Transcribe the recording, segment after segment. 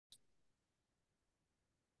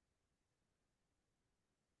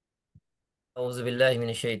أعوذ بالله من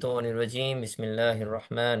الشيطان الرجيم. بسم الله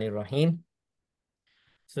الرحمن الرحيم.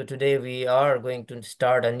 So today we are going to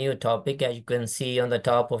start a new topic. As you can see on the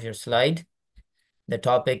top of your slide, the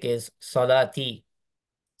topic is Salati.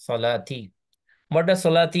 Salati. What does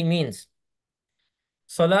Salati means?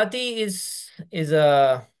 Salati is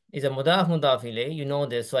a mudaf ilayh. You know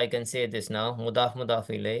this, so I can say this now. Mudaf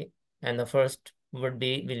ilayh. And the first will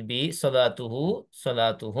be salatuhu,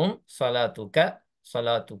 salatuhum, salatuka,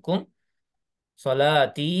 salatukum,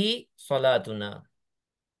 salati, salatuna.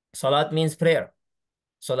 Salat means prayer.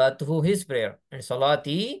 Salatuhu, his prayer. And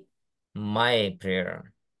salati, my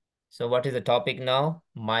prayer. So what is the topic now?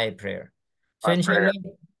 My prayer. So My inshallah, prayer.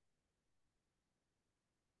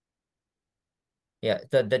 yeah,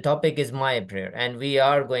 the topic is my prayer. And we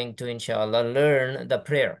are going to, inshallah, learn the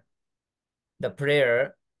prayer.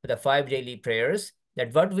 The 5 daily prayers,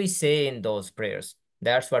 that what we say in those prayers.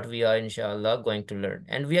 That's what we are, inshallah, going to learn.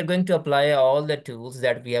 And we are going to apply all the tools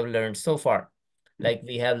that we have learned so far. Like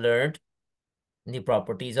we have learned the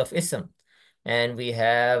properties of ism, and we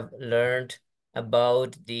have learned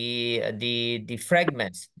about the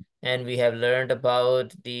fragments, and we have learned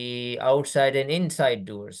about the outside and inside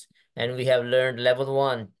doers, and we have learned level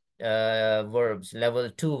 1 verbs, level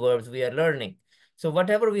 2 verbs we are learning. So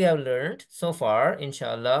whatever we have learned so far,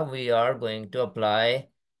 inshallah, we are going to apply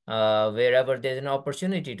wherever there's an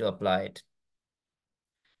opportunity to apply it.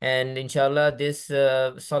 And inshallah, this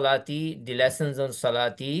Salati, the lessons on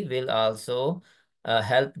Salati will also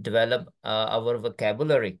help develop our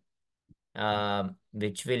vocabulary,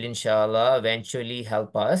 which will inshallah eventually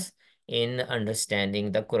help us in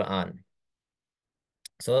understanding the Quran.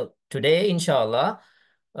 So today, inshallah,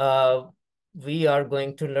 uh, we are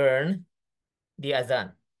going to learn the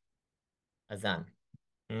Adhan. Adhan.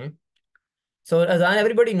 Hmm? So Adhan,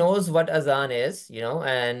 everybody knows what Adhan is,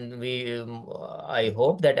 and I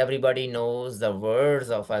hope that everybody knows the words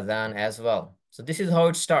of Adhan as well. So this is how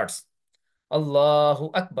it starts. Allahu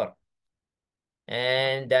Akbar.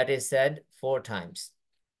 And that is said 4 times.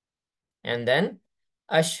 And then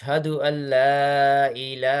Ashhadu an la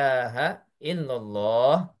ilaha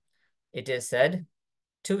illallah. It is said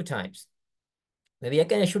 2 times. Maybe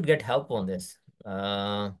I should get help on this.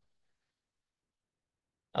 Abdullah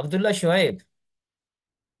Shuaib,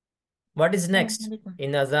 what is السلام next عليكم.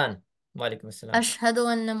 in Adhan? Walaikum assalam. أشهد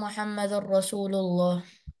أن محمد رسول الله.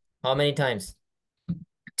 How many times?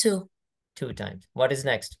 2. 2 times. What is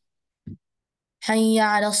next? حي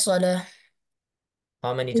على الصلاة.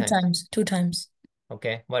 How many 2 times? times. 2 times.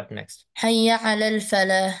 Okay, what next? حي على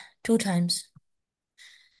الفلاح. 2 times.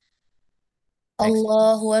 Next.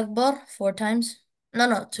 Allahu Akbar. 4 times.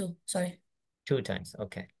 No, 2. Sorry. 2 times.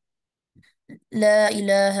 Okay. لا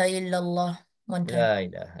إله إلا الله. 1 time. La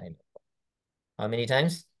ilaha illallah. How many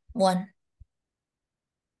times? 1.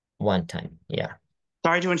 1 time. Yeah.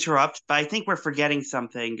 Sorry to interrupt, but I think we're forgetting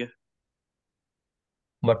something.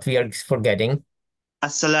 What we are forgetting.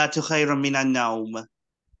 As-salatu khayrun minan nawm.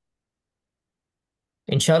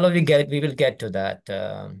 Inshallah, we will get to that.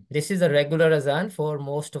 This is a regular azan for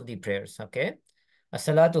most of the prayers. Okay.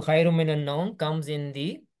 As-salatu khairum minan nawm comes in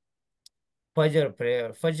the Fajr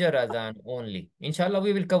prayer, Fajr azan only. Inshallah,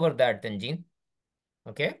 we will cover that, Tanjeen.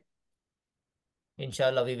 Okay.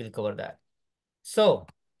 Inshallah, we will cover that. So,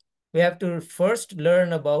 we have to first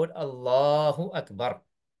learn about Allahu Akbar.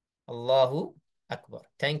 Allahu Akbar.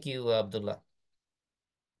 Thank you, Abdullah.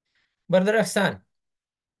 Brother Ahsan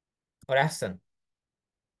or Ahsan,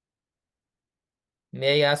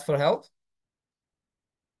 may I ask for help?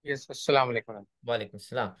 Yes, assalamu alaikum. Walaikum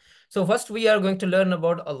salam. So first we are going to learn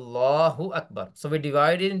about Allahu Akbar. So we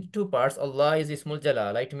divide it into 2 parts. Allah is Ismul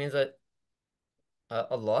Jalal. It means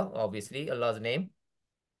Allah, obviously, Allah's name.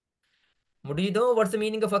 Do you know what's the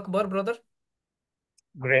meaning of Akbar, brother?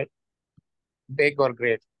 Great. Big or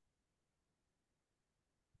great.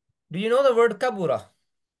 Do you know the word Kabura?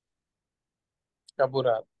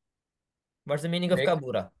 Kabura. What's the meaning of Big.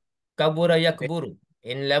 Kabura? Kabura Big. Yakburu.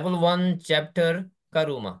 In level 1, chapter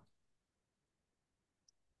Karuma.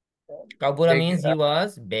 Kabura Big. means he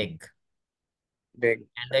was big. Big.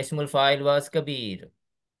 And the Ismul Fa'il was Kabir,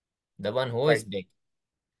 the one who is Right. big.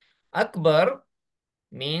 Akbar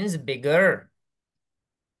means bigger.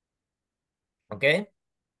 Okay?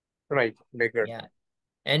 Right. Bigger. Yeah.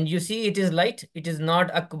 And you see, it is light. It is not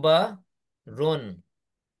Akbarun.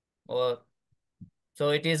 Or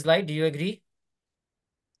so it is light. Do you agree?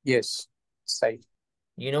 Yes. Side.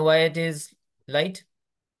 You know why it is light?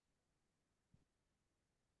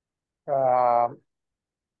 Um,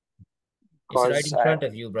 It's right because in front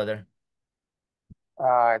of you, brother.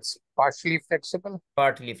 it's partially flexible.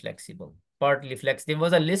 Partly flexible. Partly flexible. There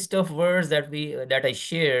was a list of words that I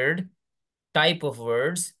shared type of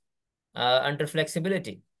words under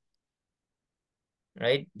flexibility,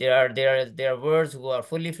 right? There are words who are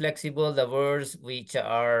fully flexible, the words which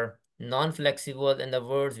are non-flexible, and the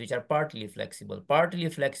words which are partly flexible. Partly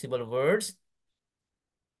flexible words,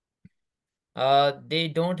 they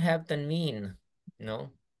don't have tanween,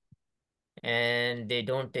 and they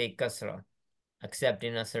don't take kasra, except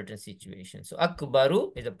in a certain situation. So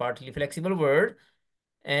akbaru is a partly flexible word,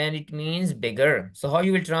 and it means bigger. So how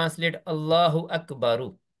you will translate Allahu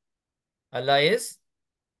Akbaru? Allah is?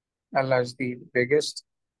 Allah is the biggest.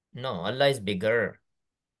 No, Allah is bigger.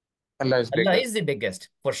 Allah is Allah bigger. is the biggest.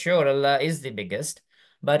 For sure, Allah is the biggest.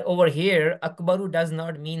 But over here, Akbaru does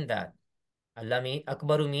not mean that.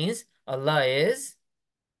 Akbaru means Allah is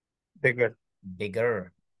Bigger.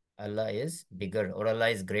 bigger. Allah is bigger, or Allah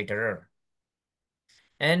is greater.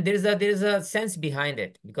 And there is a sense behind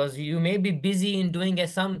it, because you may be busy in doing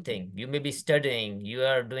something. You may be studying, you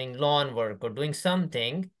are doing lawn work or doing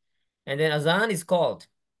something, and then azan is called.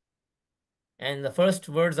 And the first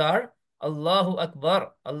words are Allahu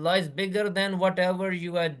Akbar. Allah is bigger than whatever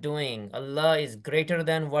you are doing. Allah is greater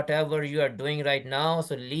than whatever you are doing right now.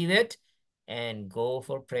 So leave it and go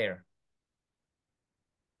for prayer.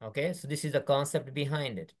 Okay, so this is the concept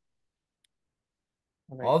behind it.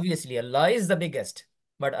 Right. Obviously, Allah is the biggest,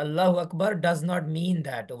 but Allahu Akbar does not mean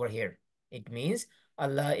that over here. It means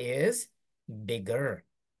Allah is bigger.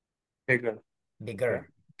 Bigger. Bigger.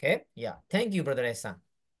 Okay, yeah. Thank you, Brother Ehsan.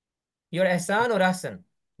 You're Ehsan or Ahsan,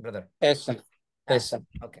 brother? Ahsan. Ahsan. Ahsan.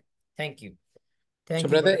 Okay, thank you. So, Thank you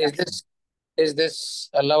for brother, the is action. this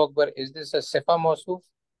Allah Akbar? Is this a Sifa Mawsuf?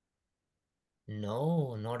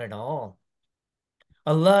 No, not at all.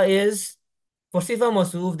 Allah is, for Sifa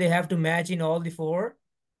Mawsuf, they have to match in all the four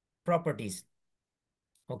properties.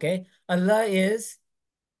 Okay, Allah is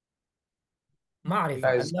Ma'rifa.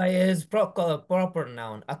 Allah is Allah is proper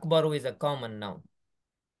noun. Akbaru is a common noun.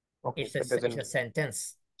 okay. It's So a, it's doesn't a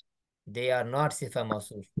sentence. They are not Sifa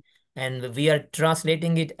Mawsuf. And we are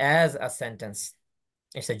translating it as a sentence.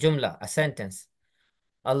 It's a jumla, a sentence.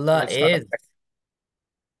 and Allah it's not a is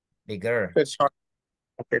bigger. it's not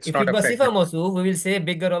okay, it's If not it a was Sifa fragment, Mawsuf, we will say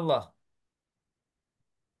bigger Allah,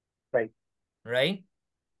 right? right?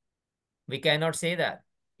 We cannot say that.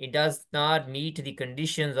 It does not meet the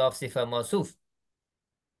conditions of Sifa Mawsuf,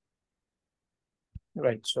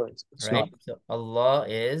 Right. So it's not right? So Allah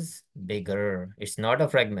is bigger. It's not a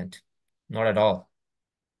fragment, not at all.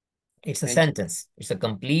 It's a thank you. sentence. It's a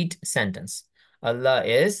complete sentence. Allah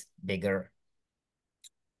is bigger.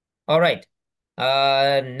 All right.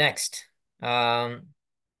 Next. Um,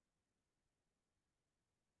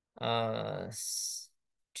 uh, s-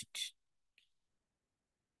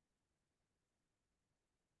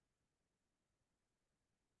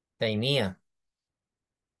 Taymiyah.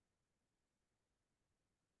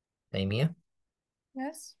 Taymiyah.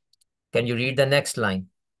 Yes. Can you read the next line?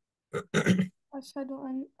 أشهد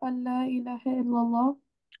أن لا إله إلا الله.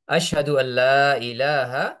 Ashhadu an la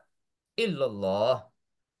ilaha illallah.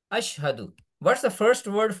 Ashhadu. What's the first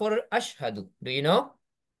word for ashhadu? Do you know?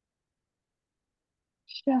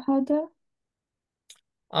 شهادة.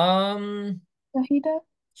 Um, شهيدة.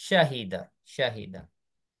 shahida. Shahida.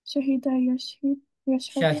 شهيدة يشهد.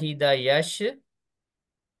 يشهد. Shahida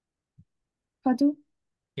هدو.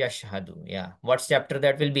 yashhadu. Yeah. What chapter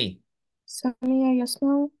that will be? سمع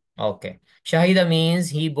يسمع. Okay. Shahida means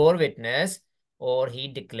he bore witness or he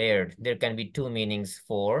declared. There can be two meanings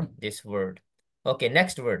for this word. Okay,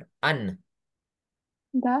 next word. An.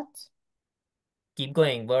 That. Keep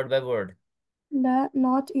going, word by word. لا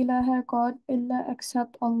not إله God إلا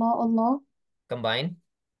except Allah. Allah. Combine.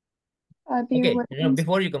 I bear Okay, no, witness.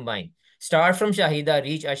 before you combine. Start from Shahida,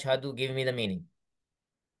 reach Ashhadu, give me the meaning.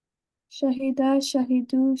 شهيدة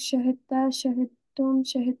شهدوا شهدت شهدتم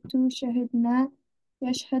شهدتوا شهدنا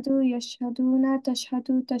يشهدوا يشهدون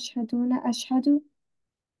تشهدوا تشهدون أشهد.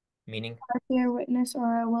 Meaning? I bear witness or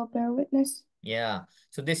I will bear witness. Yeah.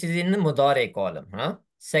 So this is in the Mudare column, huh?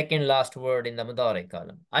 Second last word in the Mudare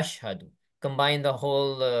column. Ashhadu. Combine the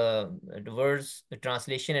whole words, the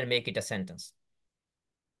translation, and make it a sentence.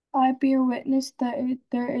 I bear witness that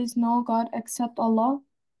there is no God except Allah.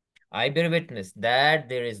 I bear witness that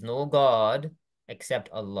there is no God except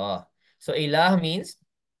Allah. So ilah means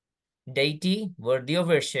deity, worthy of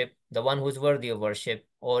worship, the one who's worthy of worship,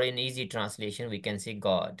 or in easy translation, we can say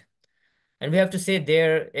God. And we have to say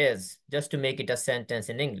there is, just to make it a sentence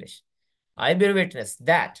in English. I bear witness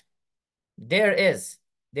that there is.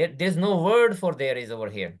 There's no word for there is over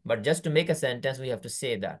here, but just to make a sentence, we have to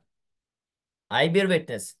say that. I bear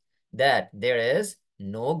witness that there is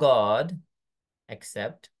no God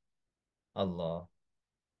except Allah.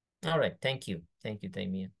 All right, thank you. Thank you,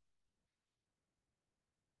 Taymiyah.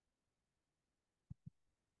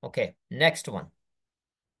 Okay, next one.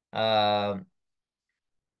 Um,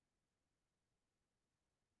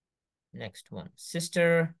 Next one.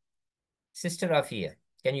 Sister Afia,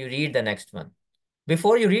 can you read the next one?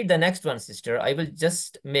 Before you read the next one, sister, I will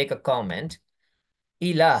just make a comment.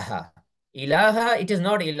 Ilaha. Ilaha, it is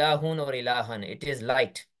not ilahun or ilahan. It is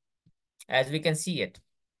light, as we can see it.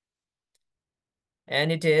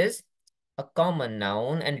 And it is a common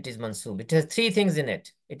noun and it is mansub. It has three things in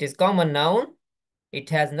it. It is common noun, it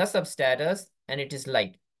has nasab status, and it is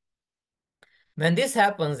light. When this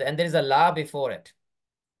happens and there is a la before it,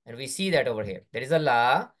 and we see that over here, there is a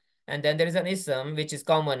la, and then there is an ism, which is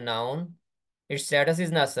common noun, its status is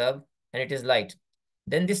nasab, and it is light.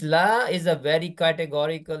 Then this la is a very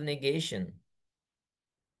categorical negation.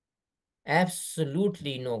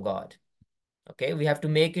 Absolutely no God. Okay, we have to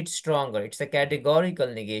make it stronger. It's a categorical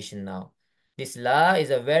negation now. This la is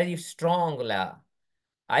a very strong la.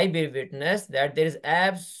 I bear witness that there is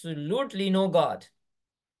absolutely no God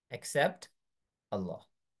except Allah.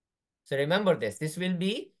 So remember this. This will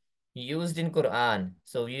be used in Qur'an.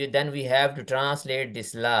 So then we have to translate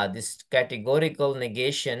this la, this categorical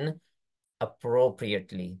negation,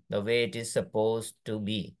 appropriately, the way it is supposed to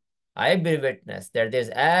be. I bear witness that there's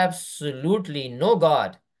absolutely no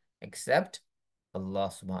God except Allah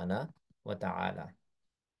subhanahu wa ta'ala.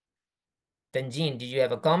 Tanjeen, did you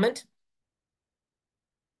have a comment?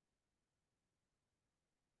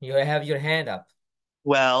 You have your hand up.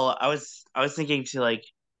 Well, I was thinking to like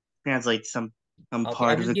translate some Okay, I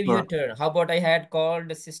part of will the give you a Quran. turn. How about I had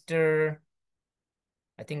called sister,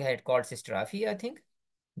 I think I had called sister Afi, I think,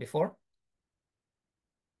 before.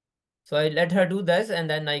 So I let her do this and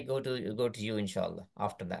then I go to you, inshallah,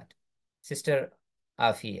 after that. Sister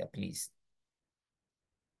Afia, please.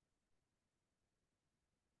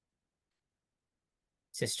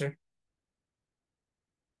 Sister.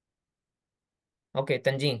 Okay,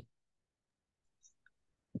 Tanjeen.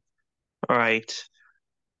 All right.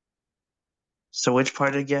 So which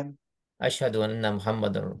part again? Ashhadu anna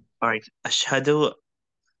Muhammadan. All right. Ashhadu.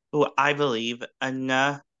 Oh, I believe.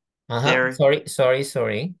 Anna. There.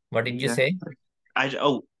 Sorry. What did you Yeah. say?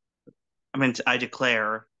 I meant I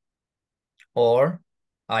declare Or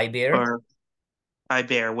I bear. or I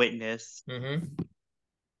bear witness. Mm-hmm.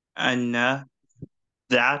 Anna.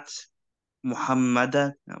 That Muhammad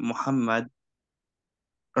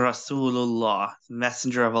Rasulullah,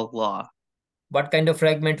 messenger of Allah. What kind of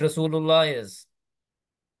fragment Rasulullah is?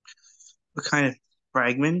 What kind of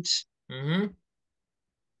fragment? Mm-hmm.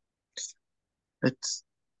 It's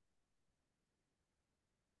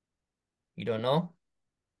You don't know?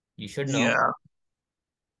 You should know. yeah.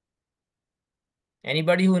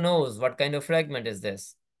 Anybody who knows what kind of fragment is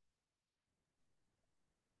this?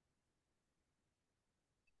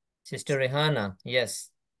 Sister Rehana, yes.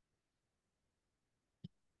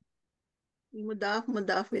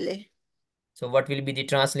 مضاف إليه. So what will be the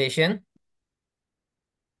translation?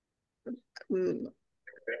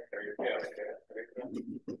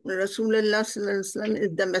 Rasulullah sallallahu alaihi wasallam is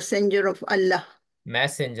the messenger of Allah.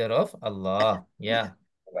 Messenger of Allah. Yeah.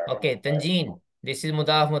 Okay, Tanjeen. This is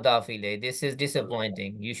mudaf ilayh. This is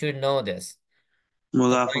disappointing. You should know this.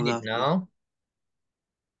 Mulaf, Find it now.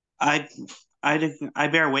 I I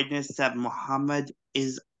bear witness that Muhammad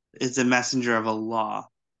is the messenger of Allah.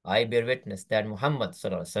 I bear witness that Muhammad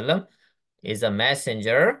sallallahu alaihi wasallam is a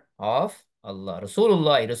messenger of Allah.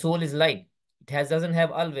 Rasulullah, Rasul is light. It doesn't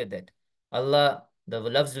have al with it. Allah, the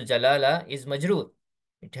lafzul jalala is majroor.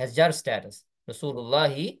 It has jar status.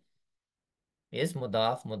 Rasulullah is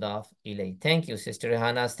mudaf ilay. Thank you, Sister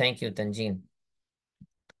Rehanas. Thank you, Tanjeen.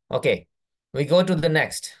 Okay, we go to the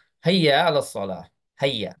next. Hayya ala salah.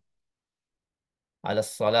 Hayya ala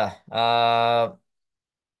salah.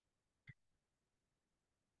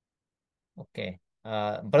 Okay.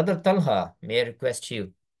 Brother Talha, may I request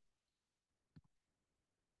you?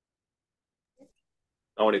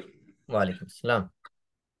 Wa alaikum salam.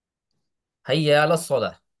 Hayya ala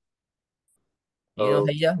salah. You know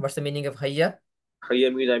hayya? What's the meaning of hayya?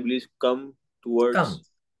 Hayya means, I believe, come towards.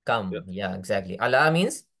 Come. Yeah, exactly. Allah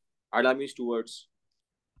means? Allah means towards.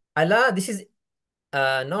 Allah, this is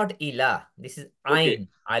not ilah. This is Okay. ain.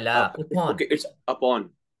 Allah, upon. Okay, it's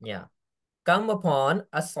upon. Yeah. Come upon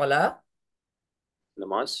as-salah.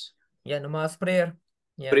 Namaz. Yeah, namaz, prayer.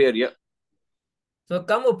 Yeah. Prayer, yeah. So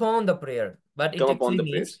come upon the prayer, but it Come upon actually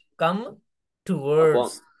the means prayer. come Upon.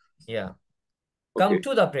 towards. Yeah. Come Okay.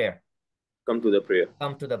 to the prayer. Come to the prayer.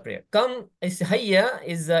 Come to the prayer. Come is hayya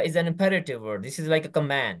is an imperative word. This is like a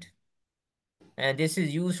command. And this is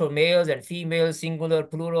used for males and females, singular,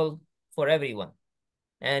 plural, for everyone.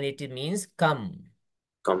 And it means come.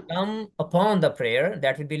 Come Come upon the prayer.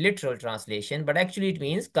 That would be literal translation, but actually it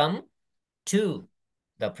means come to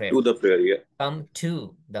the prayer. to the prayer. Yeah. Come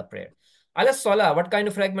to the prayer. Ala Salah, what kind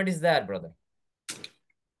of fragment is that, brother?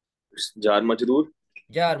 It's jar majroor.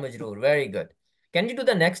 Jar Majroor. Very good. Can you do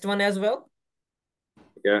the next one as well?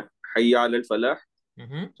 Yeah. Hayya al falah.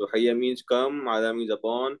 Mm-hmm. So hayya means come, ala means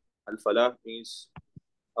upon, al falah means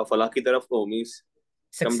falah ki taraf go means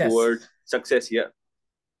come Success. toward success. Yeah.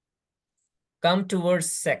 Come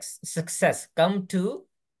towards success. Come to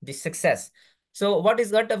the success. So what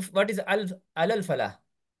is al falah? Jar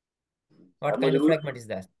What kind of majroor. fragment is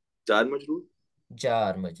that? Jar majroor.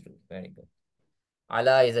 Jar Majroor. Very good.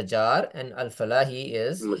 Ala is a jar and al falahi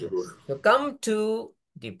is. Majroor. So come to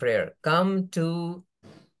the prayer. Come to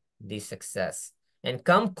the success. And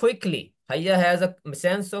come quickly. Hayya has a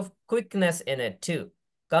sense of quickness in it too.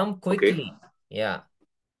 Come quickly. Okay. Yeah.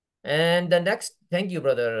 And the next, thank you,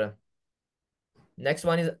 brother. Next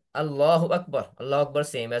one is Allahu Akbar. Allahu Akbar,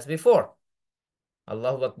 same as before.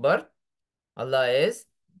 Allahu Akbar. Allah is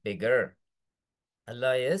bigger.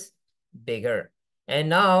 Allah is bigger. And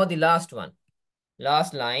now the last one.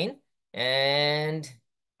 Last line. And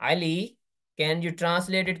Ali, can you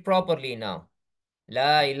translate it properly now?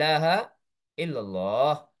 La ilaha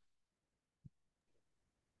illallah.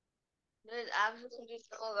 There is absolutely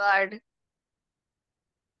no God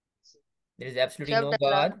There is absolutely except no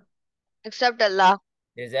Allah. God. Except Allah.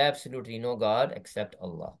 There is absolutely no God except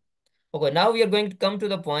Allah. Okay, now we are going to come to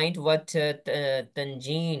the point what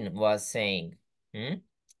Tanjeen was saying.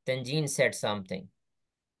 Tanjeen said something.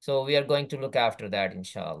 So we are going to look after that,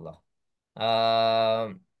 inshallah.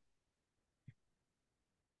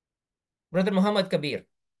 Brother Muhammad Kabir,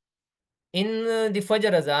 in the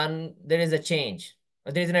Fajr Azan, there is a change.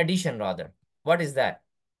 There is an addition, rather. What is that?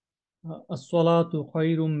 الصلاة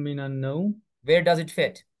خير من النوم. Where does it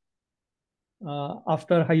fit?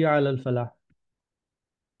 After حي على الفلاح.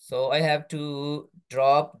 So I have to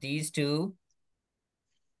drop these two.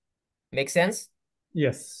 Make sense?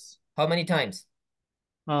 Yes. How many times?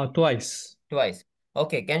 Twice. Twice.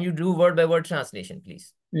 Okay, can you do word by word translation,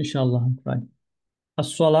 please? Inshallah, right.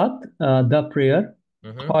 As-salat, the prayer.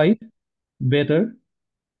 Khair, better.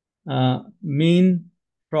 Mean,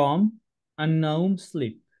 from. An-naum,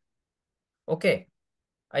 sleep. Okay,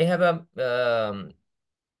 I have a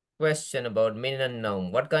question about min and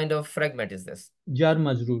naum. What kind of fragment is this? Jar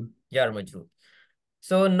majroor. Jar majroor.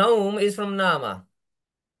 So naum is from nama.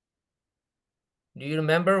 Do you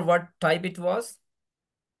remember what type it was?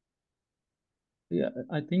 Yeah,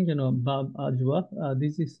 I think, Bab Ajwa,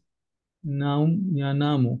 this is naum,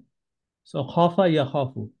 yanamu. So khafa,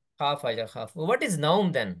 yakhafu. Khafa, ya khafu. What is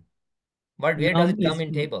naum then? Where does Naum it come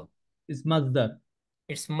in table? is masdar.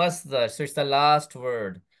 It's masdar, so it's the last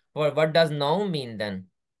word. What does naum mean then?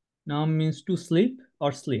 Naum means to sleep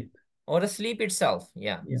or sleep. Or the sleep itself.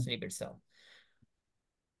 Yeah, sleep itself.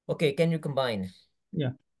 Okay, can you combine?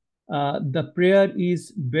 Yeah. The prayer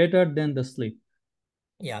is better than the sleep.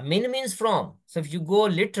 Yeah, min means from. So if you go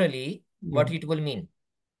literally, what it will mean?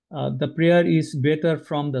 The prayer is better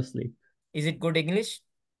from the sleep. Is it good English?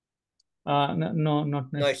 No,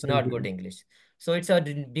 not necessarily. No, it's not good English. So it's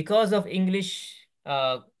because of English,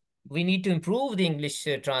 we need to improve the English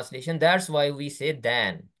translation. That's why we say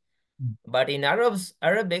than. But in Arabs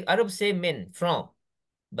say min, from.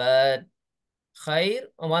 But khair,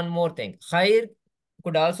 one more thing. Khair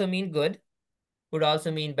could also mean good, could also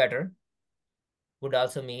mean better, would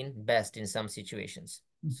also mean best in some situations.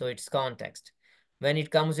 So it's context. When it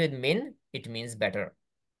comes with min, it means better.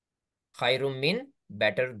 Khairum min,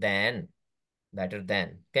 better than. Better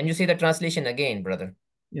than. Can you see the translation again, brother?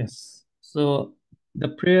 Yes. So the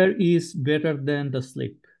prayer is better than the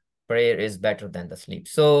sleep. Prayer is better than the sleep.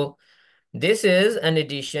 So this is an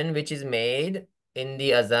addition which is made in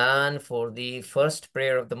the Adhan for the first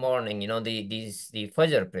prayer of the morning, the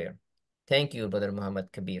Fajr prayer. Thank you, Brother Muhammad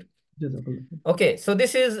Kabir. Okay, so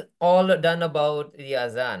this is all done about the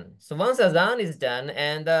Azan. So once Azan is done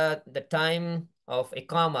and the time of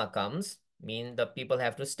Iqama comes, mean the people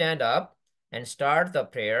have to stand up and start the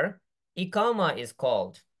prayer, Iqama is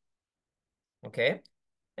called. Okay,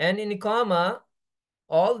 and in Iqama,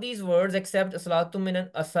 all these words except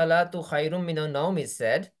as-salatu khairum minan nawm is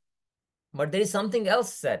said, but there is something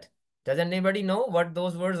else said. Does anybody know what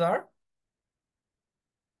those words are?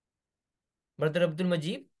 Brother Abdul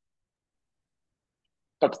Majid?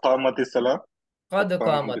 قد قامت الصلاة. قد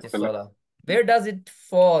قامت الصلاة. Where does it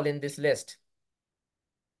fall in this list?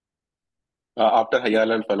 After hayya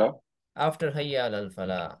al falah. After hayya al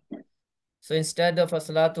falah. So instead of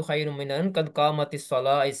as-salatu khairum minan, qad qamat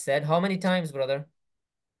as-salah is said how many times, brother?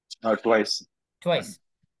 Twice. Twice.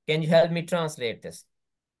 Can you help me translate this?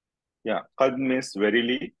 Yeah, qad means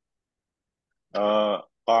verily.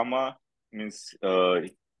 Qama means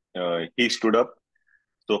he stood up.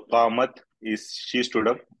 So qamat is she stood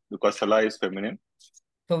up because salah is feminine.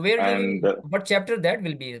 So where do And we, what chapter that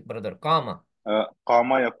will be, brother? Qama.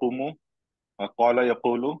 qama yaqumu, qala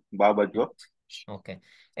yaqulu, bab al-waqt. Okay.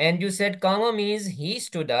 And you said Kama means he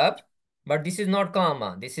stood up, but this is not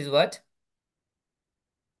Kama. This is what?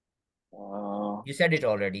 You said it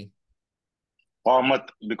already. Qamat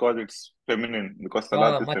because it's feminine, because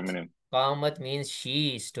salat is Qamat. feminine. Qamat means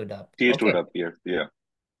she stood up. She stood Okay. up, yes, yeah.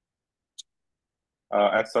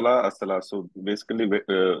 As-salah. So basically,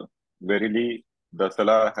 verily, the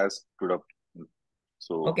salah has stood up.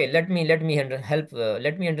 So Okay, let me help.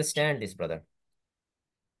 Let me understand this, brother.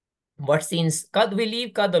 What since kad, we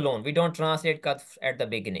leave kad alone. We don't translate kad at the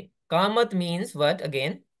beginning. Qamat means what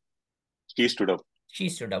again? she stood up. She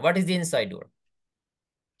stood up. What is the inside door?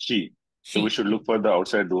 She. So we She. should look for the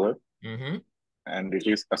outside door, Mm-hmm. and it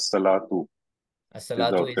is as-salatu. Is the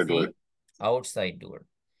As-salatu is outside door. the outside door. Yeah.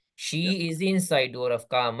 She is the inside door of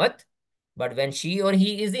Qamat, but when she or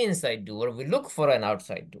he is the inside door, we look for an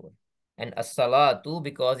outside door. And as-salatu,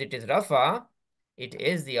 because it is Rafa, it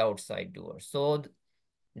is the outside door. So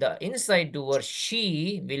the inside door,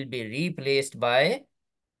 she, will be replaced by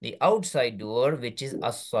the outside door, which is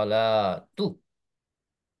as-salatu.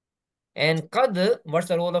 And qad, what's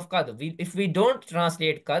the role of qad? If we don't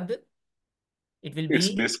translate qad, it will It's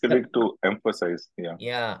be, basically to emphasize. Yeah.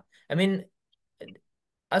 yeah. I mean,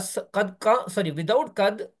 sorry, without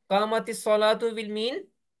kad, qamati salatu will mean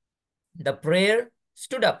the prayer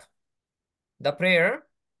stood up. The prayer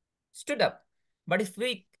stood up. But if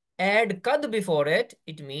we add kad before it,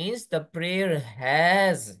 it means the prayer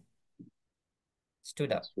has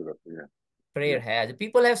stood up. Stood up. Yeah. Prayer has.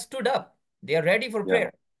 People have stood up. They are ready for Yeah.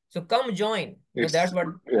 prayer. So come join. That's It's what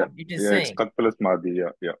yeah. it is Yeah. It's saying. qad plus madi.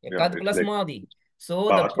 Yeah. Yeah. Yeah. Kad It's plus like madi. So the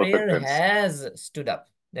past perfect prayer tense. has stood up.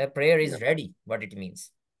 The prayer Yeah. is ready, what it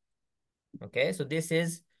means. Okay, so this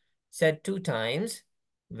is said 2 times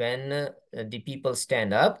when the people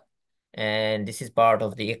stand up, and this is part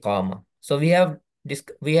of the iqama. So we have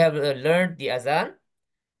learned the azan,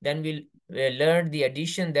 then we learned the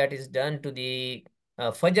addition that is done to the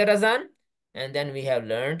fajr azan, and then we have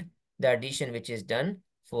learned the addition which is done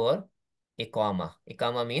for iqama.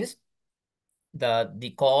 Iqama means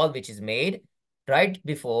the call which is made right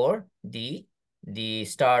before the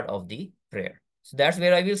start of the prayer. So that's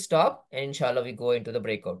where I will stop, and inshallah we go into the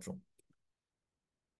breakout room.